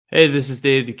Hey, this is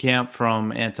Dave DeCamp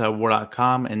from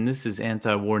antiwar.com, and this is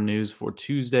anti-war news for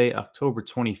Tuesday, October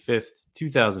 25th,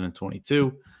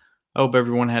 2022. I hope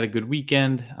everyone had a good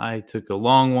weekend. I took a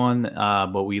long one,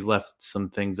 but we left some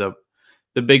things up,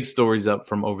 the big stories up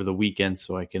from over the weekend,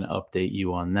 so I can update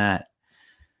you on that.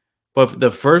 But the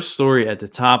first story at the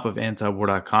top of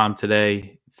antiwar.com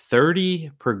today,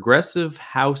 30 progressive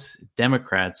House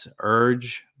Democrats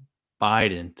urge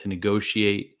Biden to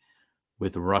negotiate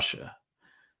with Russia.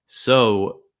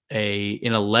 So,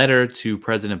 in a letter to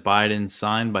President Biden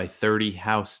signed by 30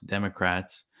 House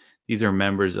Democrats, these are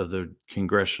members of the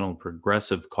Congressional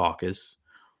Progressive Caucus,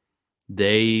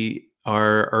 they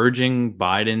are urging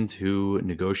Biden to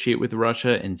negotiate with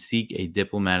Russia and seek a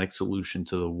diplomatic solution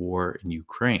to the war in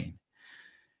Ukraine.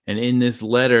 And in this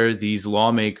letter, these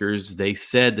lawmakers, they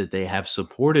said that they have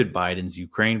supported Biden's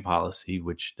Ukraine policy,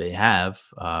 which they have.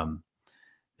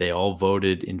 They all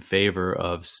voted in favor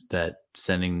of that,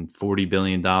 sending $40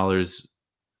 billion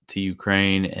to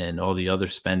Ukraine and all the other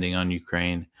spending on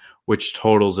Ukraine, which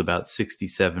totals about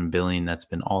 $67 billion that's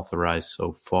been authorized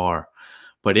so far.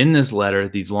 But in this letter,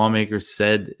 these lawmakers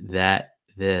said that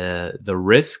the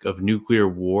risk of nuclear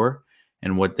war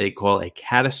and what they call a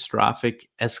catastrophic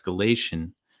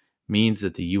escalation means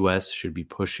that the U.S. should be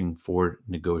pushing for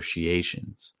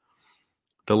negotiations.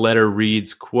 The letter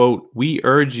reads, quote, "We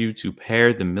urge you to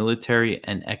pair the military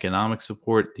and economic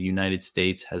support the United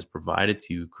States has provided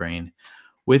to Ukraine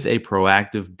with a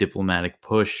proactive diplomatic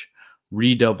push,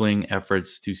 redoubling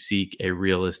efforts to seek a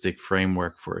realistic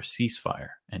framework for a ceasefire,"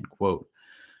 end quote.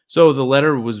 So the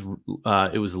letter was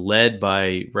led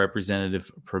by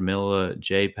Representative Pramila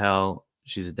Jayapal.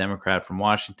 She's a Democrat from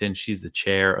Washington. She's the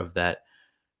chair of that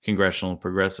Congressional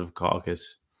Progressive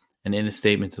Caucus. And in a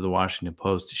statement to the Washington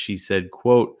Post, she said,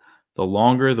 quote, "The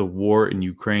longer the war in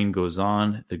Ukraine goes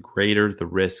on, the greater the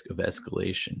risk of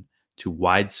escalation to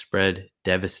widespread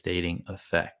devastating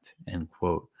effect," end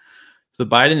quote. So the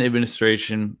Biden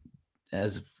administration,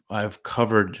 as I've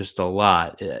covered just a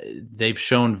lot, they've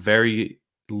shown very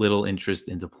little interest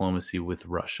in diplomacy with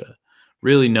Russia.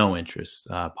 Really no interest,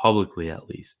 publicly at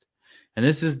least. And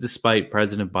this is despite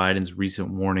President Biden's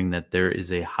recent warning that there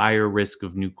is a higher risk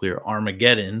of nuclear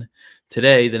Armageddon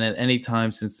today than at any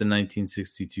time since the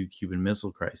 1962 Cuban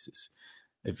Missile Crisis.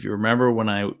 If you remember when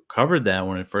I covered that,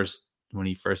 when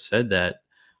he first said that,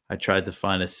 I tried to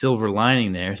find a silver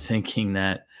lining there, thinking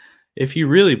that if he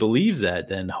really believes that,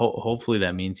 then hopefully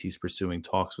that means he's pursuing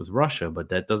talks with Russia, but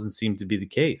that doesn't seem to be the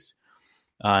case.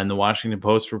 And the Washington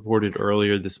Post reported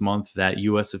earlier this month that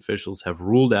U.S. officials have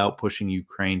ruled out pushing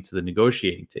Ukraine to the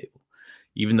negotiating table,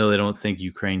 even though they don't think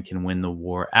Ukraine can win the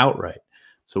war outright.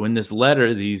 So in this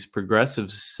letter, these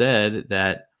progressives said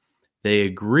that they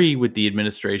agree with the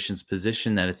administration's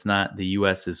position that it's not the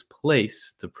U.S.'s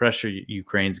place to pressure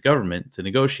Ukraine's government to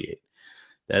negotiate.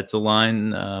 That's a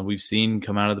line we've seen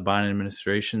come out of the Biden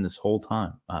administration this whole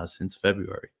time, since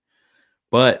February.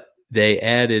 But they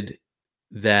added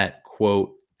that,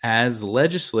 quote, "As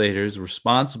legislators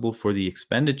responsible for the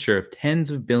expenditure of tens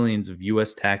of billions of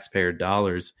U.S. taxpayer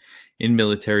dollars in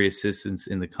military assistance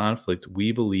in the conflict,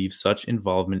 we believe such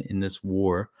involvement in this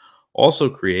war also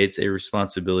creates a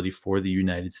responsibility for the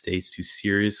United States to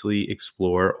seriously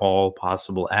explore all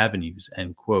possible avenues,"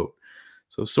 end quote.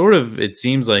 So sort of, it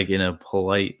seems like in a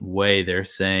polite way, they're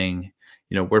saying,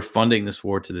 we're funding this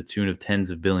war to the tune of tens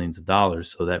of billions of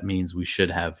dollars. So that means we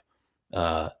should have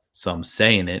some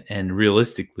say in it. And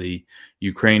realistically,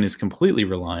 Ukraine is completely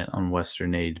reliant on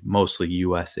Western aid, mostly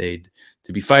U.S. aid,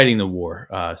 to be fighting the war.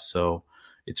 So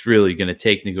it's really going to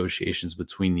take negotiations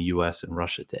between the U.S. and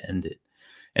Russia to end it.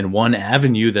 And one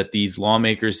avenue that these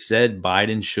lawmakers said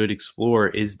Biden should explore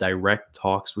is direct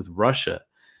talks with Russia.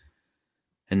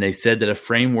 And they said that a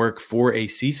framework for a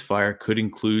ceasefire could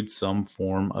include some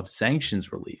form of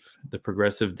sanctions relief. The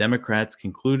progressive Democrats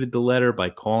concluded the letter by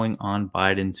calling on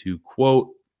Biden to, quote,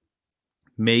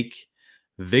 "make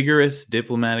vigorous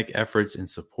diplomatic efforts in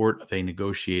support of a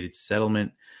negotiated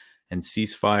settlement and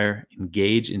ceasefire,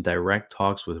 engage in direct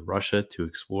talks with Russia to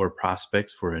explore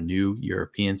prospects for a new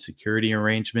European security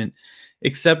arrangement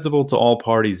acceptable to all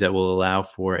parties that will allow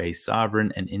for a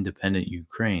sovereign and independent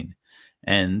Ukraine,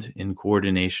 and, in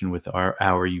coordination with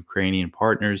our Ukrainian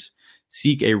partners,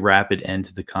 seek a rapid end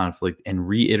to the conflict and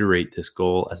reiterate this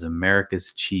goal as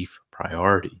America's chief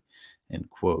priority," end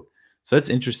quote. So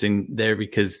that's interesting there,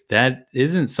 because that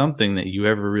isn't something that you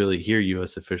ever really hear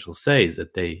U.S. officials say, is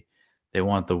that they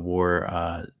want the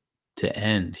war to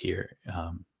end here.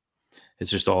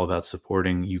 It's just all about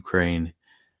supporting Ukraine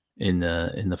in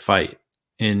the fight.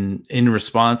 In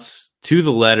response to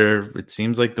the letter, it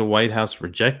seems like the White House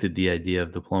rejected the idea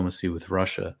of diplomacy with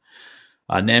Russia.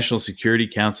 National Security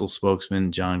Council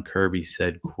spokesman John Kirby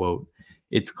said, quote,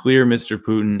 "It's clear Mr.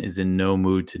 Putin is in no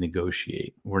mood to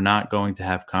negotiate. We're not going to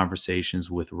have conversations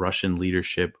with Russian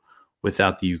leadership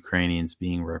without the Ukrainians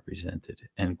being represented,"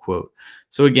 end quote.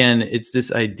 So again, it's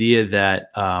this idea that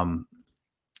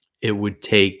it would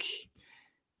take,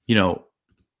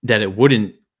 that it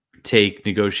wouldn't take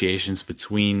negotiations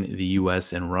between the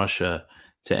U.S. and Russia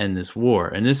to end this war.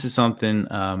 And this is something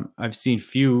I've seen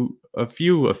a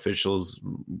few officials,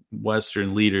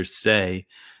 Western leaders, say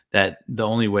that the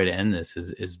only way to end this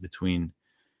is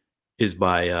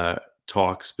by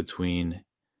talks between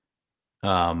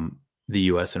the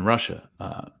U.S. and Russia.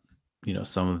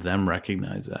 Some of them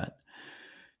recognize that,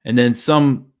 and then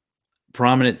some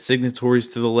prominent signatories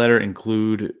to the letter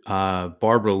include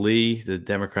Barbara Lee, the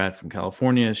Democrat from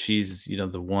California. She's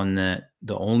the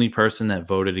only person that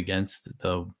voted against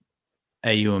the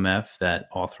AUMF that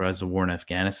authorized the war in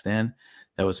Afghanistan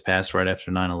that was passed right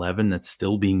after 9/11, that's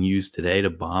still being used today to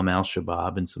bomb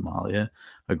al-Shabaab in Somalia,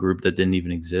 a group that didn't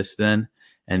even exist then,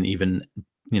 and even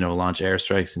launch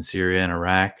airstrikes in Syria and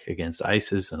Iraq against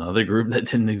ISIS, another group that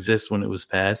didn't exist when it was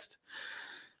passed.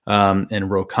 And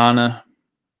Ro Khanna,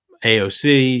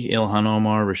 AOC, Ilhan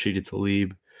Omar, Rashida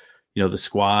Tlaib, the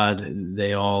squad,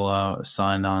 they all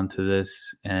signed on to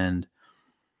this. And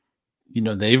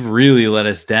they've really let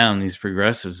us down, these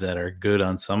progressives that are good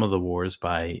on some of the wars,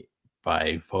 by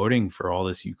voting for all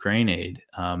this Ukraine aid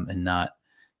and not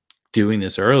doing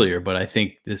this earlier. But I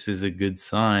think this is a good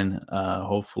sign.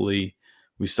 Hopefully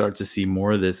we start to see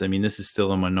more of this. I mean, this is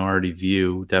still a minority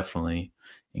view, definitely,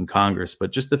 in Congress.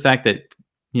 But just the fact that,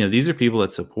 these are people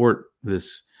that support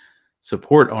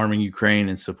arming Ukraine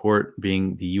and support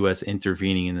being the U.S.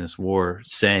 intervening in this war,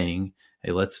 saying,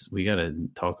 hey, we got to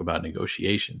talk about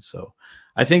negotiations. So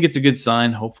I think it's a good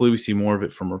sign. Hopefully we see more of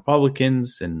it from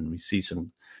Republicans, and we see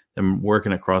them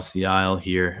working across the aisle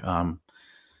here. I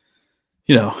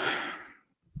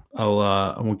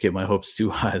won't get my hopes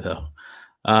too high, though.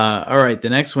 All right, the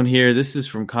next one here, this is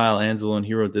from Kyle Ansel, and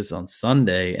he wrote this on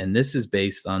Sunday, and this is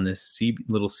based on this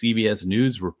little CBS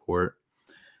News report.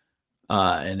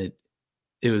 And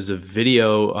it was a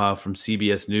video from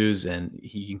CBS News, and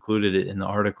he included it in the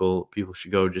article. People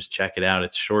should go just check it out.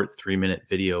 It's short, 3-minute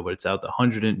video, but it's about the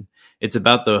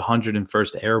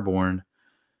 101st Airborne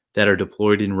that are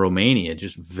deployed in Romania,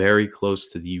 just very close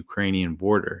to the Ukrainian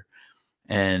border,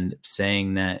 and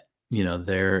saying that,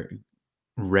 they're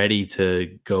ready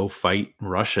to go fight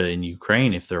Russia in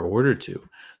Ukraine if they're ordered to.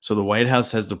 So the White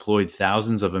House has deployed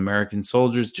thousands of American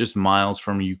soldiers just miles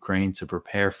from Ukraine to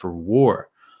prepare for war.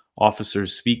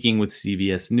 Officers speaking with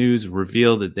CBS News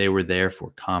revealed that they were there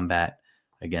for combat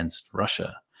against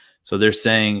Russia. So they're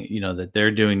saying, that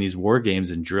they're doing these war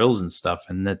games and drills and stuff,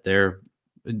 and that they're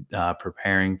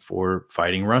preparing for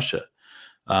fighting Russia.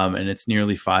 And it's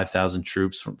nearly 5,000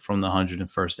 troops from the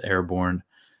 101st Airborne.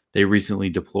 They recently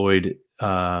deployed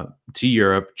to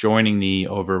Europe, joining the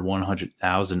over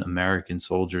 100,000 American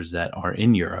soldiers that are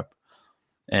in Europe.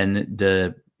 And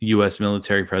the U.S.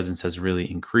 military presence has really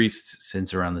increased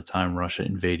since around the time Russia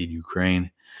invaded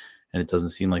Ukraine, and it doesn't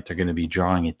seem like they're going to be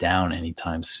drawing it down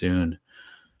anytime soon.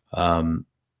 And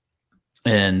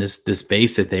this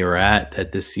base that they were at,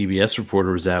 that this CBS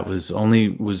reporter was at,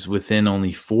 was within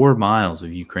only 4 miles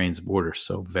of Ukraine's border,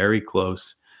 so very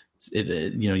close.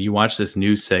 You watch this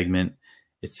news segment,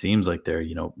 it seems like they're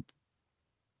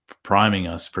preparing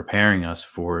us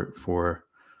for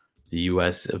the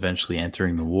U.S. eventually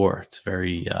entering the war. It's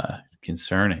very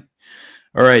concerning.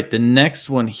 All right, the next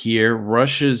one here,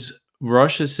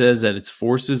 Russia says that its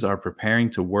forces are preparing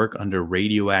to work under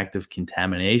radioactive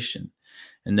contamination.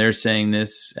 And they're saying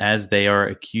this as they are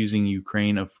accusing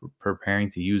Ukraine of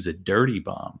preparing to use a dirty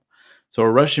bomb. So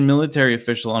a Russian military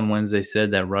official on Wednesday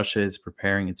said that Russia is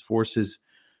preparing its forces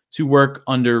to work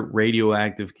under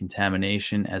radioactive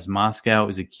contamination, as Moscow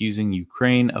is accusing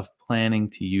Ukraine of planning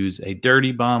to use a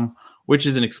dirty bomb, which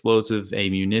is an explosive, a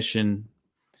munition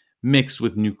mixed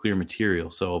with nuclear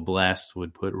material. So a blast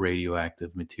would put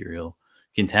radioactive material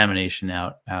contamination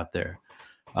out there.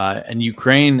 And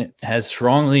Ukraine has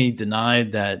strongly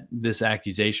denied that this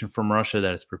accusation from Russia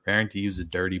that it's preparing to use a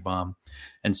dirty bomb,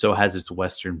 and so has its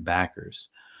Western backers.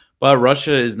 But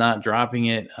Russia is not dropping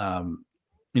it. I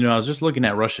was just looking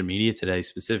at Russian media today,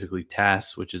 specifically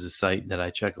TASS, which is a site that I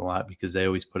check a lot because they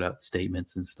always put out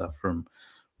statements and stuff from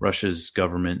Russia's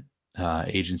government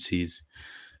agencies.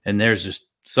 And there's just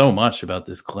so much about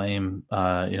this claim.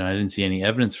 I didn't see any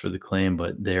evidence for the claim,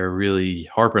 but they're really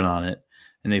harping on it,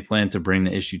 and they plan to bring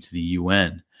the issue to the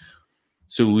UN.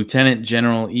 So Lieutenant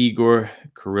General Igor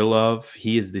Kirillov,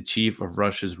 he is the chief of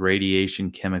Russia's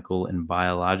radiation, chemical, and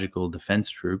biological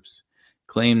defense troops,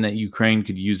 claimed that Ukraine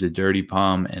could use a dirty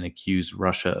bomb and accused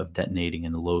Russia of detonating a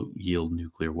low-yield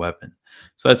nuclear weapon.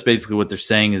 So that's basically what they're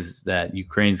saying, is that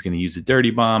Ukraine's going to use a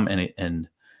dirty bomb and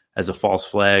as a false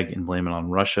flag and blame it on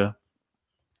Russia.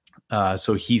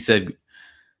 So he said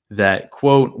that,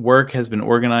 quote, work has been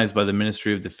organized by the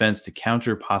Ministry of Defense to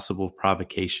counter possible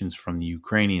provocations from the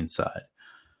Ukrainian side.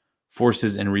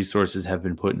 Forces and resources have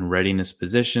been put in readiness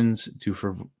positions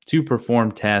to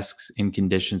perform tasks in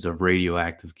conditions of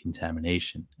radioactive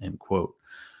contamination, end quote.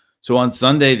 So on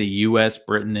Sunday, the U.S.,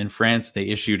 Britain, and France, they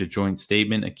issued a joint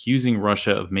statement accusing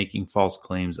Russia of making false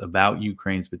claims about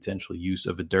Ukraine's potential use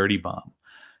of a dirty bomb.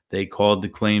 They called the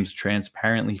claims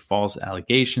transparently false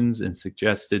allegations and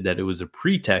suggested that it was a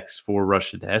pretext for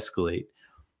Russia to escalate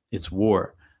its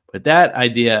war. But that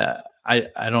idea, I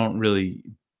don't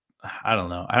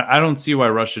know. I don't see why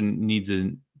Russia needs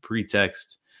a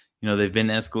pretext. They've been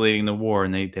escalating the war,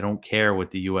 and they don't care what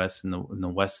the U.S. and the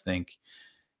West think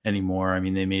anymore. I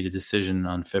mean, they made a decision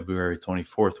on February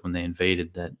 24th when they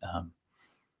invaded that,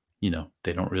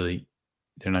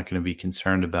 they're not going to be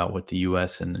concerned about what the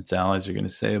U.S. and its allies are going to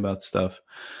say about stuff.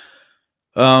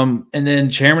 And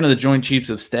then Chairman of the Joint Chiefs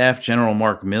of Staff, General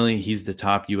Mark Milley, he's the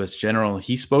top U.S. general.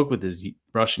 He spoke with his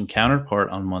Russian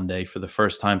counterpart on Monday for the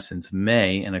first time since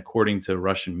May. And according to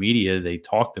Russian media, they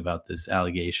talked about this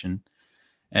allegation.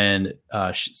 And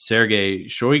Sergei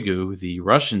Shoigu, the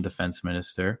Russian defense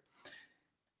minister,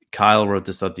 Kyle wrote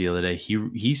this up the other day.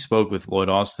 He spoke with Lloyd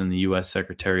Austin, the U.S.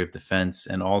 Secretary of Defense,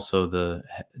 and also the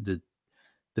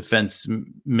defense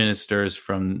ministers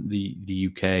from the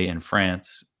UK and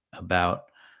France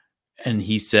and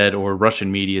he said, or Russian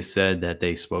media said, that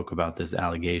they spoke about this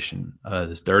allegation,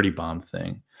 this dirty bomb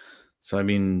thing. So, I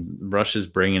mean, Russia's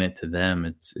bringing it to them.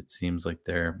 It seems like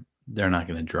they're not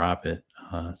going to drop it.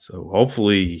 So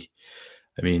hopefully,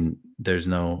 I mean, there's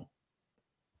no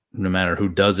matter who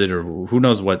does it or who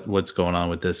knows what's going on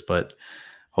with this, but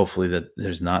hopefully that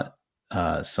there's not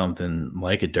something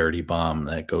like a dirty bomb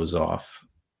that goes off.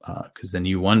 Because then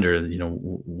you wonder,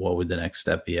 what would the next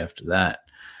step be after that?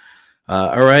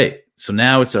 All right. So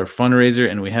now it's our fundraiser,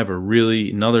 and we have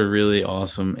another really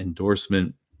awesome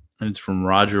endorsement, and it's from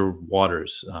Roger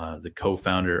Waters, the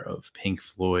co-founder of Pink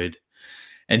Floyd.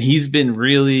 And he's been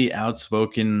really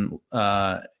outspoken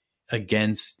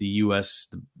against the U.S.,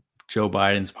 Joe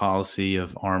Biden's policy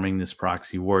of arming this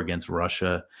proxy war against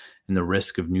Russia and the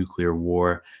risk of nuclear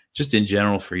war. Just in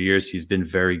general, for years, he's been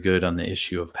very good on the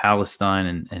issue of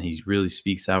Palestine, and he really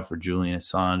speaks out for Julian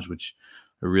Assange, which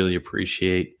I really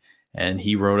appreciate. And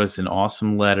he wrote us an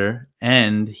awesome letter,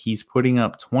 and he's putting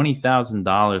up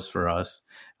 $20,000 for us,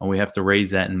 and we have to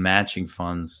raise that in matching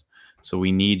funds. So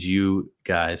we need you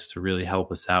guys to really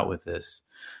help us out with this.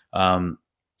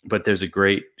 But there's a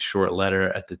great short letter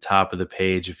at the top of the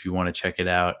page if you want to check it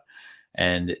out.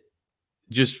 And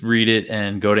just read it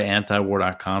and go to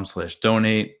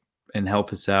antiwar.com/donate and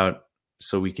help us out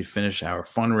so we could finish our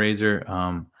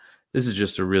fundraiser. This is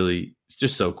just it's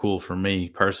just so cool for me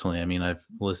personally. I mean, I've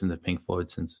listened to Pink Floyd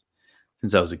since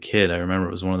I was a kid. I remember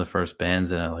it was one of the first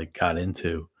bands that I got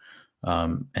into.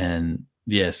 And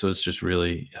yeah, so it's just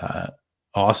really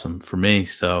awesome for me.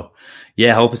 So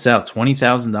yeah, help us out.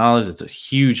 $20,000. It's a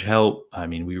huge help. I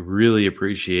mean, we really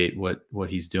appreciate what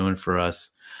he's doing for us.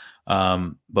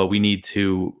 But we need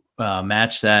to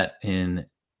match that in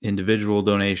individual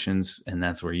donations, and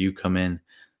that's where you come in.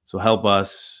 So help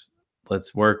us.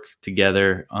 Let's work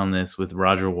together on this with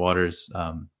Roger Waters,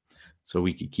 so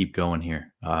we could keep going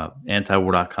here.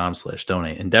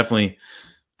 Antiwar.com/donate, and definitely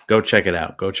go check it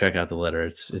out. Go check out the letter.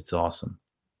 It's awesome.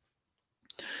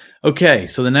 Okay,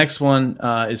 so the next one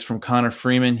is from Connor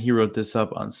Freeman. He wrote this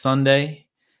up on Sunday,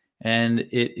 and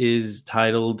it is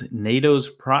titled, NATO's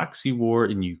proxy war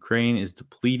in Ukraine is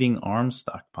depleting arms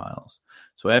stockpiles.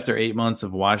 So after 8 months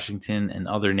of Washington and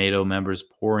other NATO members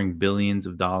pouring billions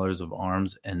of dollars of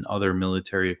arms and other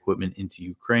military equipment into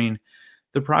Ukraine,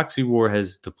 the proxy war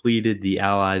has depleted the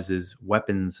Allies'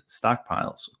 weapons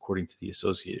stockpiles, according to the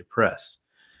Associated Press.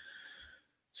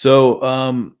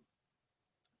 So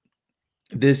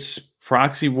this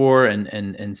proxy war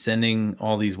and sending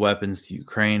all these weapons to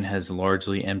Ukraine has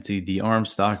largely emptied the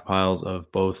arms stockpiles of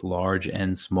both large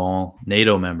and small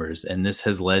NATO members. And this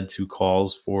has led to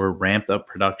calls for ramped up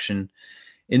production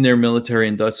in their military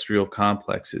industrial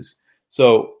complexes.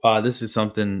 So this is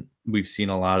something we've seen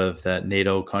a lot of, that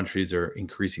NATO countries are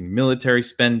increasing military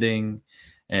spending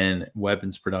and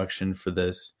weapons production for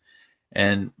this.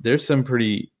 And there's some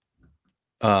pretty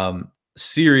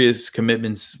serious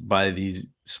commitments by these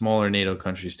smaller NATO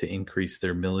countries to increase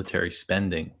their military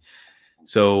spending.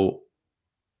 So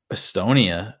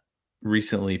Estonia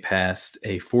recently passed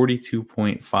a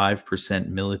 42.5%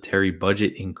 military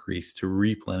budget increase to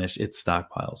replenish its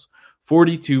stockpiles.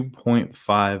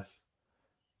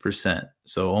 42.5%.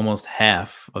 So almost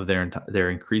half of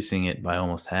they're increasing it by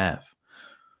almost half,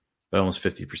 by almost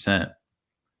 50%.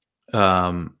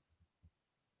 And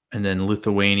then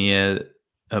Lithuania,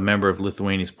 a member of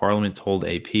Lithuania's parliament, told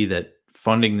AP that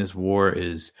funding this war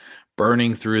is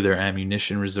burning through their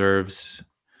ammunition reserves.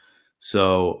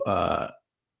 So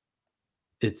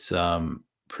it's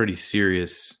pretty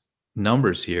serious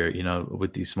numbers here,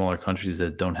 with these smaller countries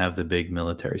that don't have the big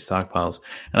military stockpiles.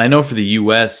 And I know for the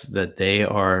U.S. that they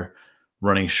are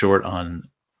running short on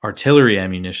artillery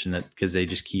ammunition because they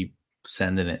just keep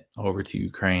sending it over to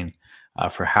Ukraine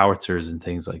for howitzers and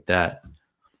things like that.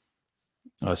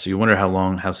 So you wonder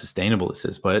how sustainable this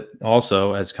is. But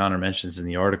also, as Connor mentions in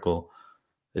the article,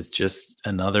 it's just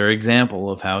another example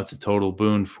of how it's a total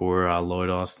boon for Lloyd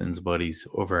Austin's buddies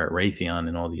over at Raytheon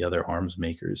and all the other arms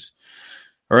makers.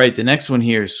 All right, the next one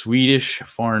here, Swedish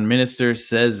foreign minister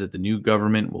says that the new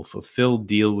government will fulfill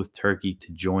deal with Turkey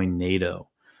to join NATO.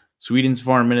 Sweden's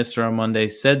foreign minister on Monday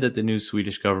said that the new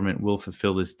Swedish government will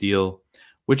fulfill this deal,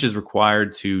 which is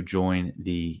required to join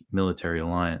the military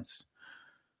alliance.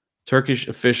 Turkish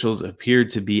officials appeared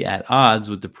to be at odds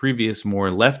with the previous,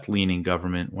 more left-leaning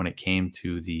government when it came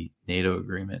to the NATO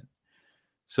agreement.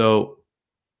 So,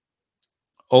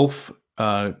 Ulf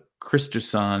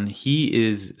Kristersson, he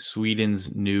is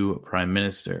Sweden's new prime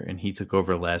minister, and he took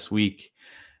over last week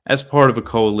as part of a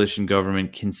coalition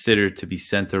government considered to be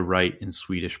center-right in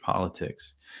Swedish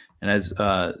politics. And as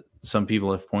some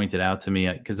people have pointed out to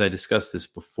me, because I discussed this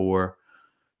before,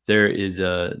 there is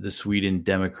the Sweden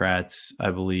Democrats,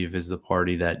 I believe, is the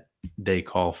party that they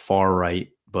call far right.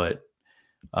 But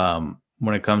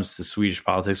when it comes to Swedish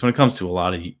politics, when it comes to a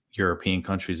lot of European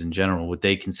countries in general, what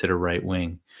they consider right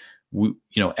wing,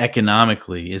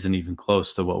 economically isn't even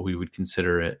close to what we would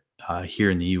consider it here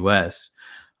in the U.S.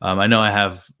 I know I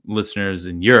have listeners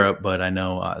in Europe, but I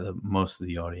know most of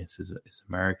the audience is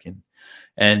American,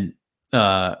 and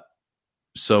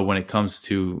so when it comes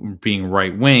to being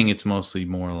right wing, it's mostly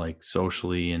more like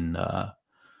socially and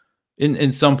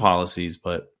in some policies.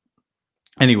 But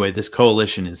anyway, this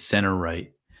coalition is center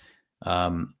right.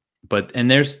 But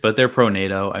they're pro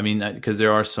NATO. I mean, because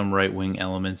there are some right wing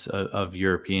elements of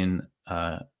European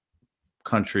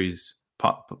countries'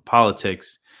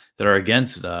 politics that are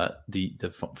against the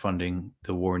funding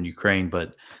the war in Ukraine,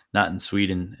 but not in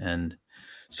Sweden. And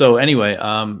so anyway,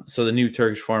 so the new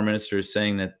Turkish foreign minister is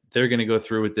saying that they're going to go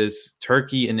through with this.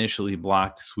 Turkey initially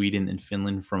blocked Sweden and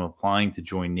Finland from applying to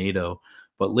join NATO,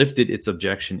 but lifted its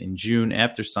objection in June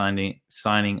after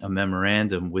signing a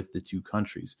memorandum with the two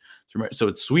countries. So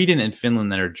it's Sweden and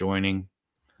Finland that are joining,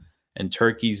 and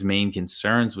Turkey's main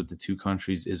concerns with the two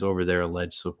countries is over their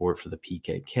alleged support for the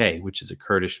PKK, which is a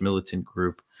Kurdish militant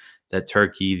group that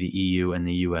Turkey, the EU, and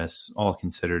the US all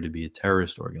consider to be a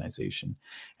terrorist organization.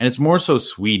 And it's more so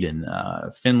Sweden.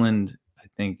 Finland, I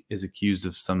think, is accused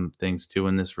of some things too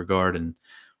in this regard, and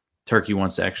Turkey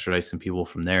wants to extradite some people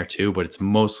from there too, but it's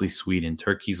mostly Sweden.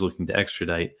 Turkey's looking to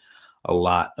extradite a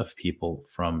lot of people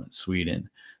from Sweden.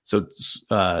 So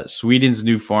Sweden's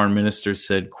new foreign minister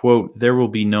said, quote, "There will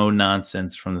be no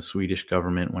nonsense from the Swedish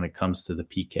government when it comes to the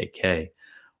PKK.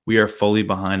 We are fully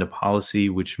behind a policy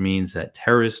which means that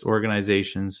terrorist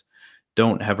organizations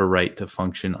don't have a right to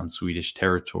function on Swedish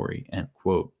territory," end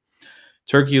quote.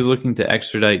 Turkey is looking to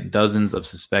extradite dozens of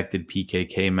suspected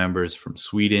PKK members from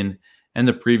Sweden, and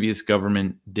the previous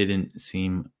government didn't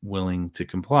seem willing to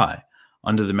comply.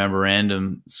 Under the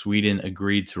memorandum, Sweden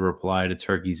agreed to reply to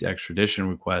Turkey's extradition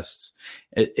requests.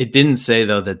 It didn't say,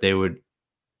 though, that they would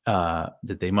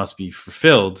that they must be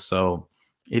fulfilled. So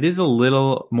it is a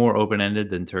little more open-ended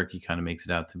than Turkey kind of makes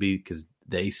it out to be, because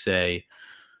they say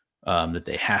that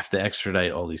they have to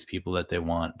extradite all these people that they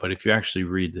want. But if you actually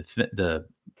read the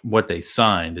what they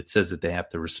signed, it says that they have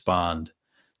to respond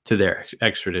to their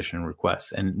extradition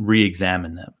requests and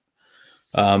re-examine them.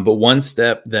 But one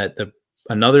step that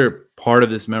another part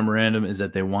of this memorandum is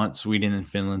that they want Sweden and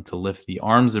Finland to lift the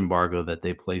arms embargo that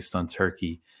they placed on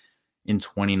Turkey in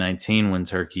 2019 when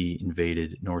Turkey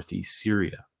invaded northeast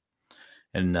Syria.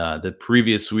 And the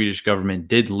previous Swedish government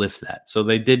did lift that. So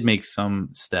they did make some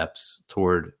steps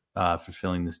toward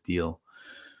fulfilling this deal.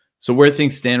 So where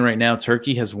things stand right now,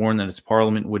 Turkey has warned that its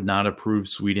parliament would not approve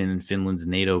Sweden and Finland's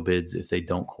NATO bids if they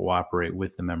don't cooperate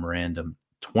with the memorandum.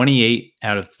 28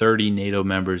 out of 30 NATO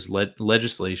members'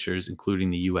 legislatures,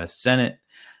 including the U.S. Senate,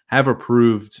 have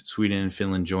approved Sweden and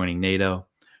Finland joining NATO.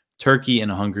 Turkey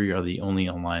and Hungary are the only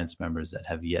alliance members that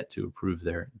have yet to approve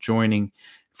their joining.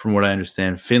 From what I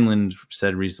understand, Finland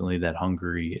said recently that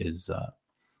Hungary is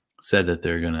said that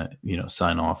they're going to,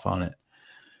 sign off on it.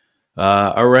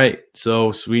 All right.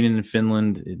 So Sweden and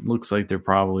Finland, it looks like they're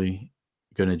probably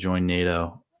going to join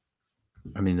NATO.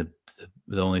 I mean,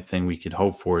 the only thing we could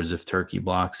hope for is if Turkey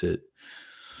blocks it.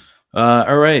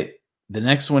 All right. The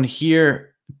next one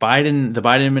here, the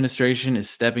Biden administration is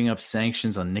stepping up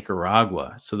sanctions on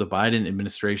Nicaragua. So the Biden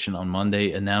administration on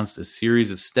Monday announced a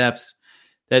series of steps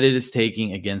that it is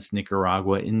taking against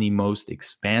Nicaragua in the most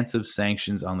expansive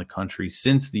sanctions on the country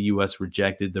since the U.S.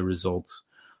 rejected the results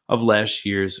of last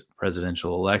year's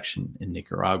presidential election in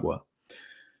Nicaragua.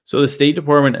 So the State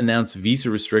Department announced visa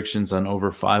restrictions on over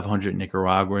 500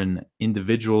 Nicaraguan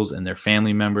individuals and their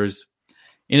family members.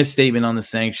 In a statement on the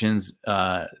sanctions,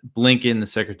 Blinken, the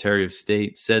Secretary of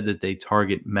State, said that they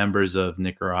target members of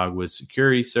Nicaragua's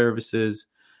security services,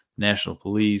 national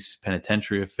police,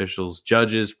 penitentiary officials,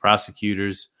 judges,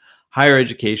 prosecutors, higher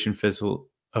education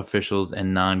officials,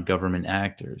 and non-government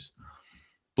actors.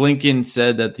 Blinken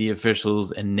said that the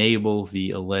officials enable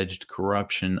the alleged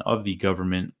corruption of the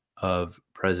government of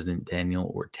President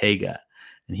Daniel Ortega,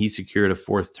 and he secured a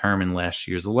fourth term in last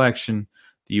year's election.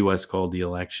 The U.S. called the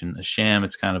election a sham.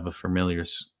 It's kind of a familiar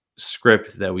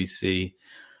script that we see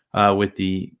with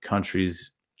the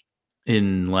countries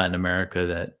in Latin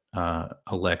America that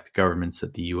elect governments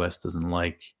that the U.S. doesn't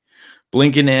like.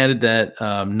 Blinken added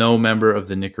that no member of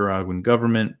the Nicaraguan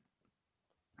government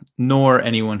nor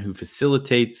anyone who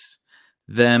facilitates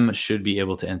them should be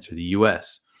able to enter the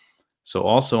U.S. So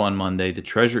also on Monday, the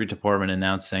Treasury Department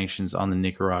announced sanctions on the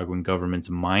Nicaraguan government's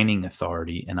mining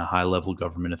authority and a high-level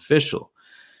government official.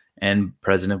 And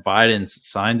President Biden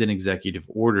signed an executive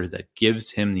order that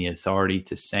gives him the authority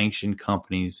to sanction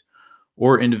companies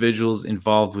or individuals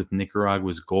involved with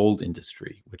Nicaragua's gold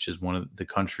industry, which is one of the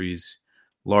country's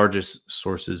largest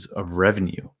sources of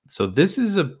revenue. So this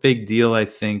is a big deal, I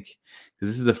think, because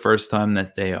this is the first time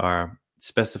that they are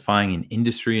specifying an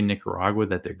industry in Nicaragua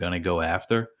that they're going to go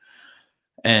after.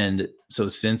 And so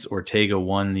since Ortega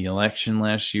won the election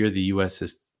last year, the U.S.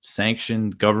 has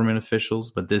sanctioned government officials,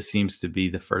 but this seems to be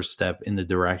the first step in the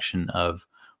direction of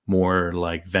more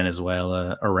like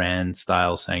Venezuela, Iran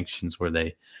style sanctions where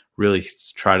they really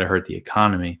try to hurt the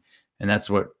economy. And that's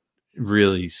what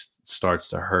really starts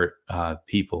to hurt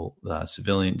people,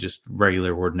 civilian, just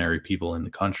regular, ordinary people in the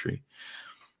country.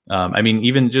 I mean,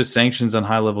 even just sanctions on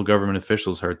high level government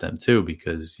officials hurt them too,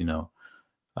 because,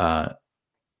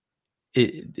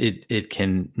 it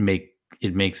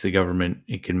makes the government,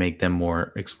 it can make them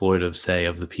more exploitive, say,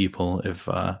 of the people if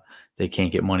they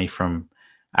can't get money from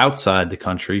outside the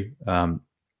country.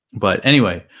 But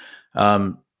anyway,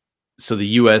 so the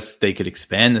U.S., they could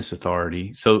expand this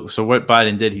authority. So what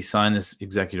Biden did, he signed this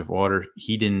executive order.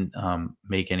 He didn't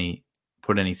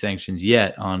put any sanctions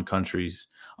yet on companies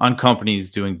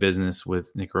doing business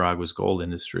with Nicaragua's gold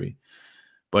industry.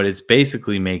 But it's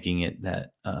basically making it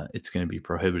that it's going to be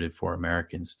prohibited for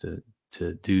Americans to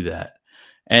do that.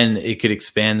 And it could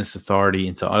expand this authority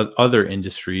into other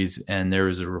industries. And there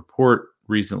was a report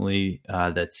recently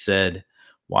that said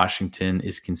Washington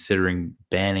is considering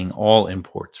banning all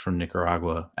imports from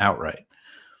Nicaragua outright.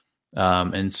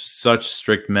 And such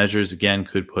strict measures, again,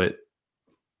 could put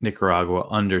Nicaragua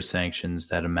under sanctions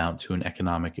that amount to an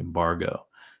economic embargo,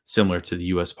 similar to the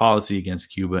U.S. policy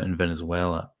against Cuba and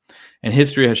Venezuela. And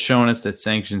history has shown us that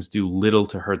sanctions do little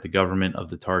to hurt the government of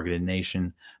the targeted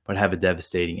nation, but have a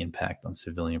devastating impact on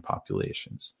civilian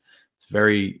populations. It's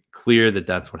very clear that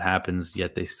that's what happens,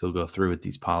 yet they still go through with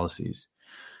these policies.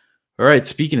 All right,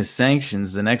 speaking of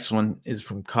sanctions, the next one is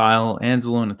from Kyle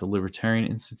Anzalone at the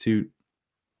Libertarian Institute.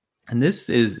 And this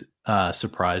is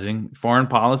surprising. Foreign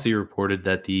Policy reported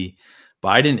that the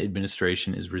Biden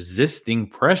administration is resisting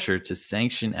pressure to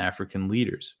sanction African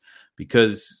leaders,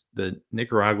 because the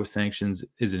Nicaragua sanctions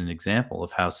is an example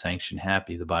of how sanction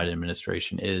happy the Biden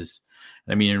administration is.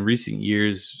 I mean, in recent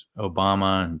years,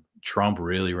 Obama and Trump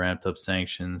really ramped up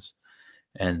sanctions,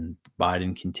 and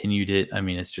Biden continued it. I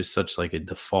mean, it's just such like a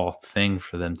default thing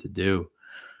for them to do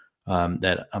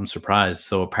that I'm surprised.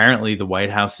 So apparently the White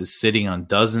House is sitting on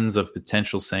dozens of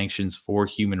potential sanctions for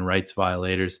human rights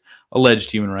violators,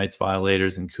 alleged human rights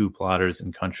violators and coup plotters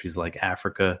in countries like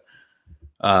Africa.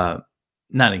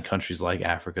 Not in countries like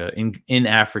Africa, in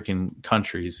African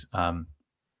countries, and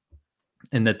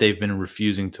that they've been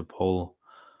refusing to pull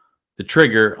the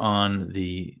trigger on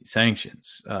the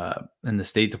sanctions. And the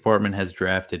State Department has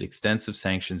drafted extensive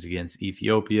sanctions against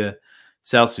Ethiopia,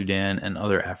 South Sudan, and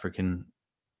other African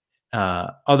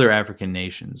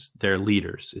nations. Their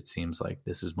leaders, it seems like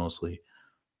this is mostly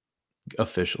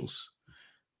officials.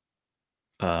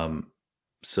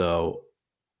 So,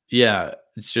 yeah,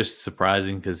 it's just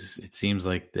surprising because it seems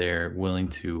like they're willing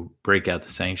to break out the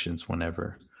sanctions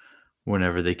whenever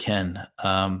whenever they can.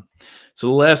 So the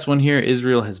last one here,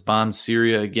 Israel has bombed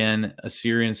Syria again. A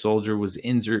Syrian soldier was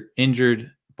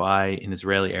injured by an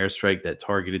Israeli airstrike that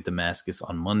targeted Damascus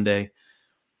on Monday.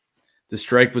 The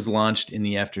strike was launched in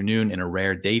the afternoon in a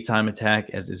rare daytime attack,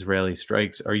 as Israeli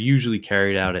strikes are usually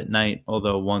carried out at night,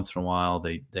 although once in a while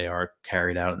they are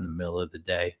carried out in the middle of the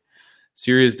day.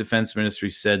 Syria's defense ministry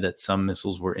said that some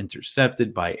missiles were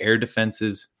intercepted by air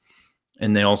defenses,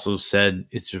 and they also said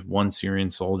it's just one Syrian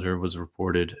soldier was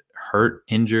reported hurt,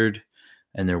 injured,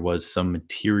 and there was some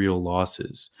material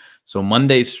losses. So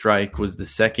Monday's strike was the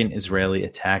second Israeli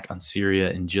attack on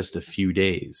Syria in just a few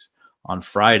days. On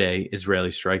Friday, Israeli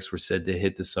strikes were said to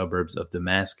hit the suburbs of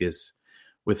Damascus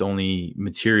with only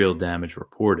material damage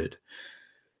reported.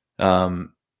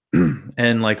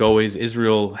 And like always,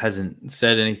 Israel hasn't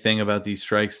said anything about these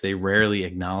strikes. They rarely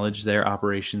acknowledge their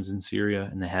operations in Syria,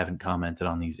 and they haven't commented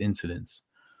on these incidents.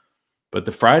 But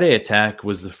the Friday attack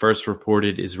was the first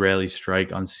reported Israeli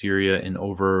strike on Syria in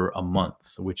over a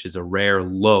month, which is a rare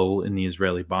lull in the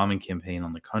Israeli bombing campaign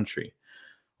on the country.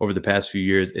 Over the past few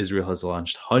years, Israel has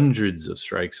launched hundreds of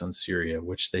strikes on Syria,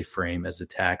 which they frame as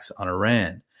attacks on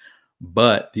Iran.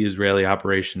 But the Israeli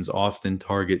operations often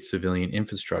target civilian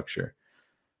infrastructure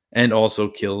and also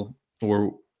kill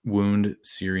or wound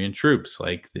Syrian troops,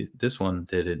 like this one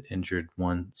did. It injured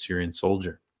one Syrian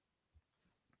soldier.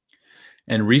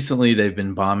 And recently, they've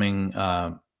been bombing,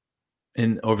 over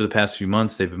the past few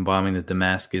months, they've been bombing the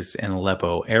Damascus and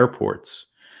Aleppo airports.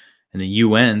 And the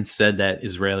UN said that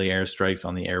Israeli airstrikes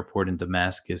on the airport in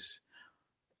Damascus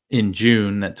in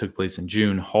June, that took place in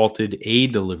June, halted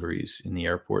aid deliveries in the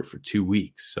airport for 2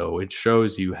 weeks. So it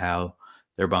shows you how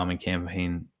their bombing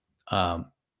campaign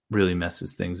really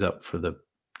messes things up for the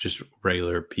just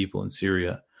regular people in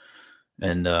Syria.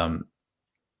 And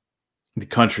the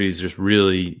country is just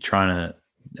really trying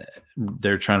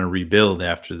to rebuild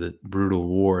after the brutal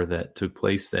war that took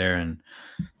place there. And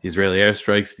the Israeli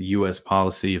airstrikes, the U.S.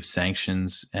 policy of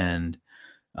sanctions and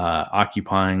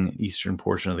occupying eastern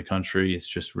portion of the country is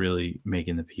just really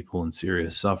making the people in Syria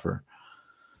suffer.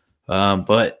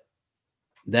 But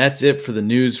that's it for the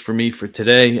news for me for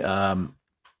today.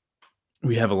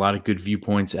 We have a lot of good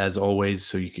viewpoints as always,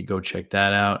 so you could go check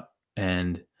that out.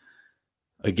 And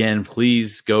again,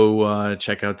 please go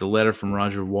check out the letter from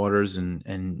Roger Waters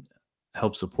and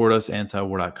help support us,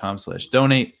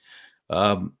 antiwar.com/donate.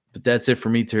 But that's it for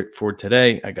me for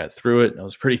today. I got through it. I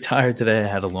was pretty tired today. I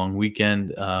had a long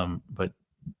weekend, but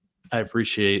I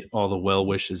appreciate all the well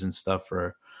wishes and stuff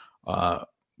for our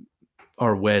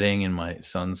wedding and my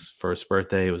son's first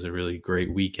birthday. It was a really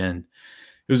great weekend.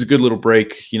 It was a good little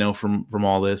break, from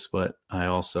all this, but I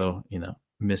also,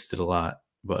 missed it a lot.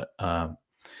 But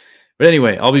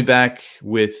anyway, I'll be back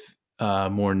with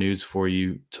more news for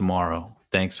you tomorrow.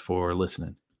 Thanks for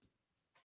listening.